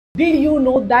Did you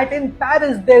know that in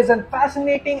Paris there's a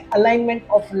fascinating alignment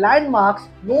of landmarks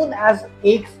known as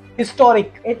Axe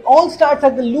Historique? It all starts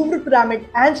at the Louvre Pyramid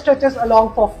and stretches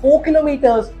along for 4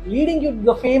 kilometers, leading you to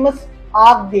the famous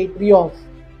Arc de Triomphe.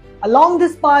 Along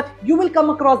this path, you will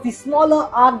come across the smaller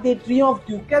Arc de Triomphe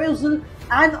du Carousel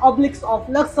and Obelisk of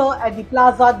Luxor at the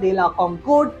Plaza de la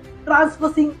Concorde,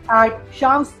 transversing at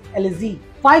Champs-Élysées.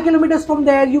 5 kilometers from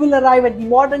there, you will arrive at the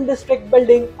modern district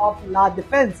building of La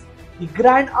Défense, the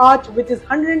Grand Arch, which is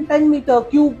 110-meter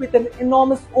cube with an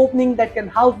enormous opening that can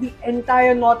house the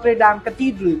entire Notre Dame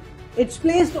Cathedral. It's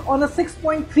placed on a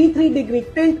 6.33-degree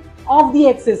tilt of the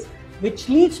axis, which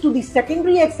leads to the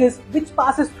secondary axis, which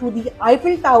passes through the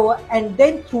Eiffel Tower and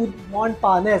then through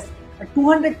Montparnasse, a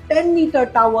 210-meter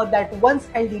tower that once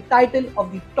held the title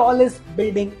of the tallest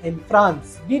building in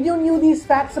France. Did you know these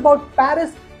facts about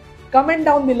Paris? Comment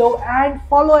down below and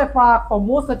follow f.y.i for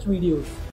more such videos.